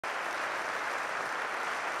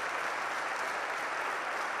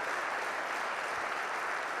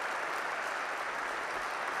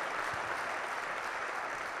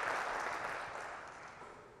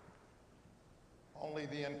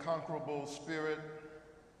the incomparable spirit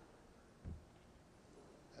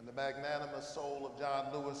and the magnanimous soul of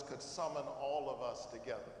John Lewis could summon all of us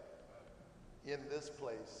together in this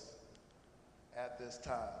place at this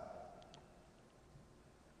time.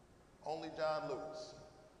 Only John Lewis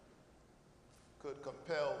could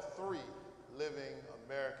compel 3 living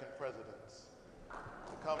American presidents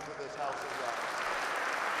to come to this House of God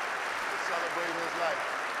to celebrate his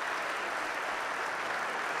life.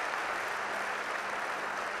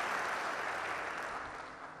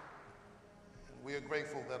 And we are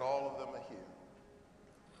grateful that all of them are here.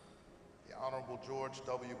 The Honorable George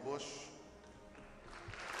W. Bush,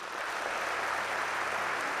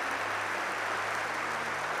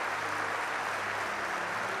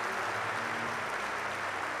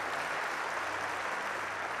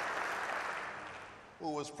 who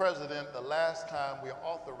was president the last time we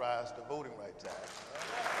authorized the Voting Rights Act.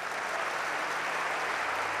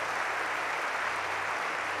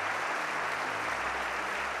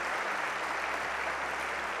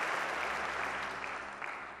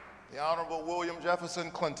 The Honorable William Jefferson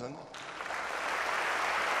Clinton,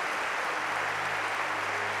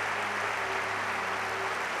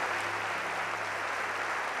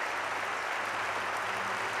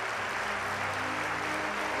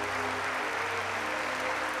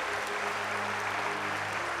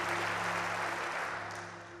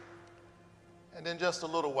 and in just a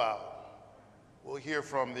little while, we'll hear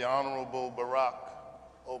from the Honorable Barack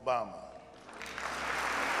Obama.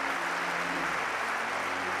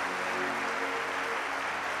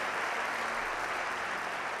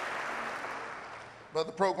 But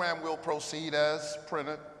the program will proceed as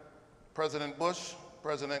printed. President Bush,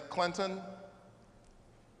 President Clinton,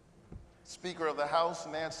 Speaker of the House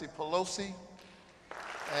Nancy Pelosi,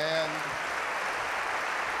 and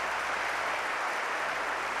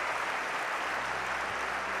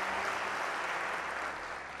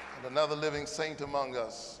another living saint among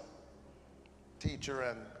us, teacher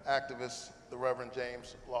and activist, the Reverend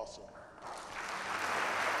James Lawson.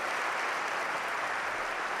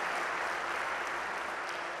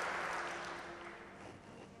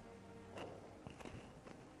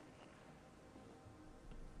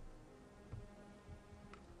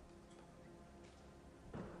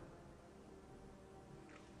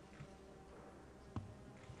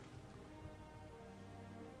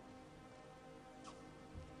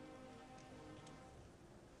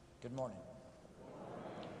 Good morning.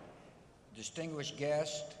 Distinguished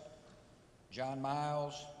guest, John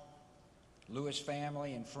Miles, Lewis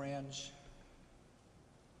family and friends,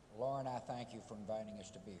 Lauren, I thank you for inviting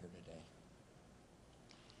us to be here today.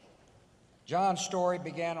 John's story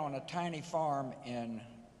began on a tiny farm in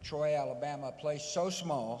Troy, Alabama, a place so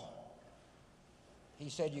small, he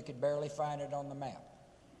said you could barely find it on the map.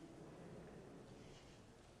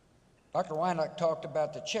 Dr. Weinach talked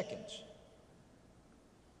about the chickens.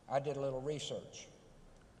 I did a little research.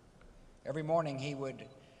 Every morning he would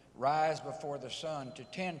rise before the sun to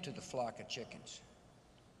tend to the flock of chickens.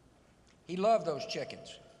 He loved those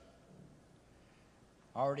chickens.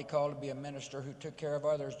 Already called to be a minister who took care of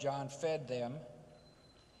others, John fed them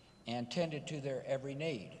and tended to their every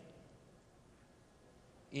need,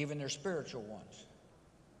 even their spiritual ones.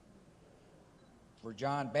 For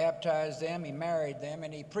John baptized them, he married them,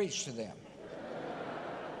 and he preached to them.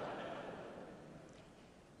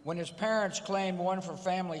 When his parents claimed one for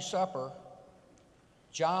family supper,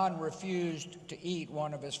 John refused to eat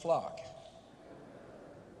one of his flock.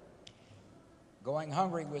 Going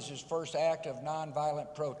hungry was his first act of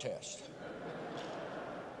nonviolent protest.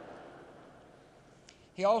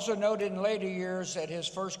 He also noted in later years that his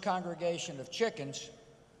first congregation of chickens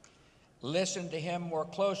listened to him more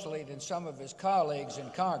closely than some of his colleagues in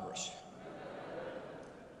Congress.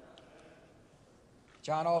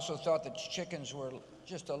 John also thought that chickens were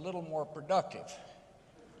just a little more productive.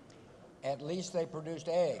 At least they produced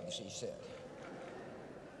eggs, he said.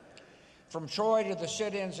 From Troy to the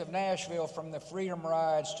sit-ins of Nashville, from the Freedom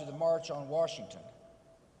Rides to the March on Washington,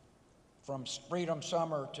 from Freedom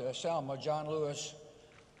Summer to Selma, John Lewis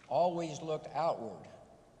always looked outward,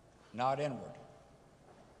 not inward.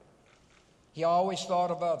 He always thought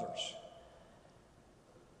of others.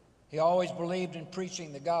 He always believed in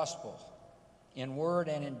preaching the gospel in word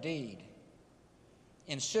and in deed,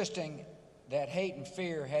 insisting that hate and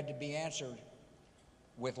fear had to be answered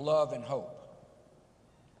with love and hope.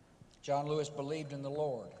 John Lewis believed in the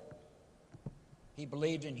Lord. He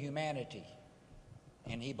believed in humanity,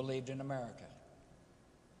 and he believed in America.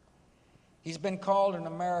 He's been called an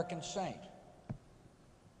American saint,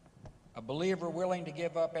 a believer willing to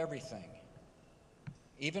give up everything,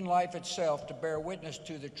 even life itself, to bear witness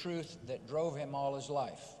to the truth that drove him all his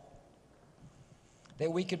life.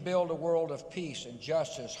 that we could build a world of peace and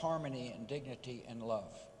justice, harmony and dignity and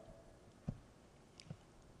love.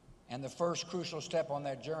 And the first crucial step on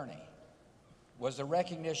that journey was the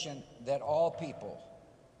recognition that all people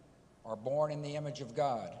are born in the image of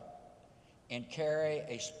God and carry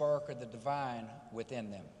a spark of the divine within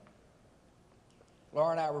them.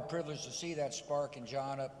 Laura and I were privileged to see that spark in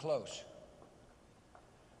John up close.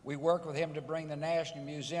 We worked with him to bring the National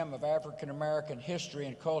Museum of African American History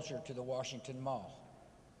and Culture to the Washington Mall.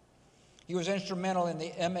 He was instrumental in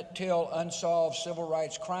the Emmett Till Unsolved Civil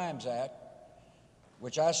Rights Crimes Act,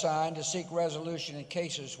 which I signed to seek resolution in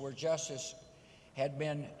cases where justice had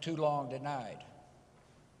been too long denied.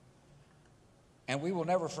 And we will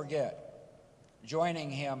never forget joining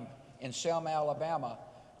him in Selma, Alabama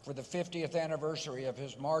for the 50th anniversary of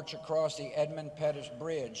his march across the Edmund Pettus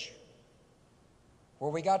Bridge,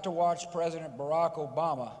 where we got to watch President Barack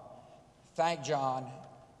Obama thank John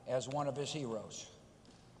as one of his heroes.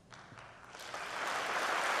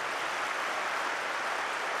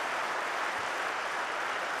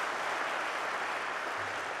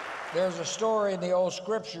 There's a story in the old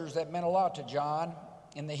scriptures that meant a lot to John.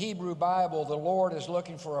 In the Hebrew Bible, the Lord is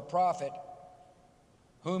looking for a prophet.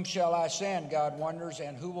 Whom shall I send, God wonders,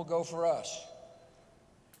 and who will go for us?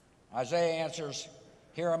 Isaiah answers,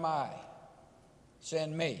 here am I,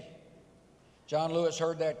 send me. John Lewis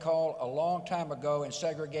heard that call a long time ago in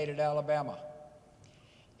segregated Alabama,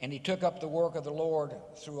 and he took up the work of the Lord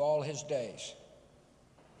through all his days.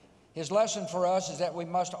 His lesson for us is that we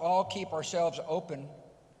must all keep ourselves open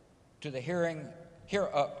to hearing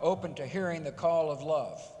the call of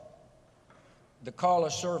love, the call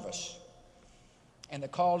of service, and the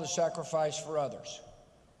call to sacrifice for others.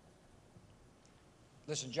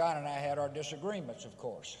 Listen, John and I had our disagreements, of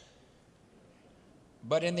course.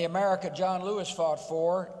 But in the America John Lewis fought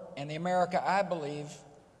for, and the America I believe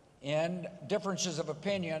in, differences of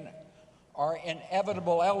opinion are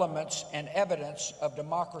inevitable elements and evidence of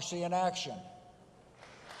democracy in action.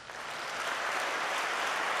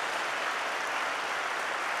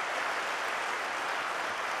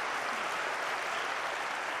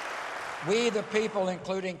 We, the people,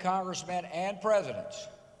 including congressmen and presidents,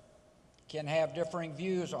 can have differing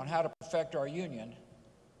views on how to perfect our union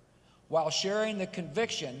while sharing the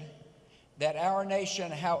conviction that our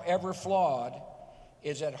nation, however flawed,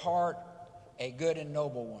 is at heart a good and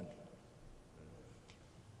noble one.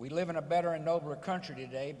 We live in a better and nobler country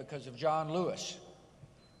today because of John Lewis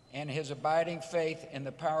and his abiding faith in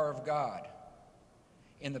the power of God,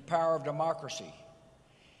 in the power of democracy,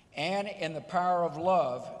 and in the power of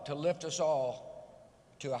love to lift us all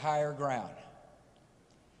to a higher ground.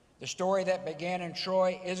 The story that began in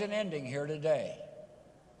Troy isn't ending here today,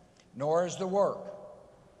 nor is the work.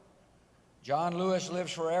 John Lewis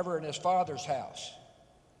lives forever in his Father's house,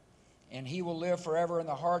 and he will live forever in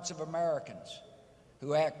the hearts of Americans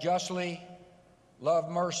who act justly,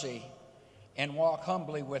 love mercy, and walk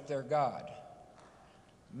humbly with their God.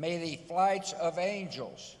 May the flights of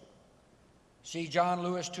angels see John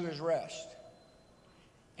Lewis to his rest,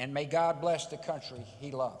 and may God bless the country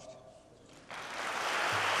he loved.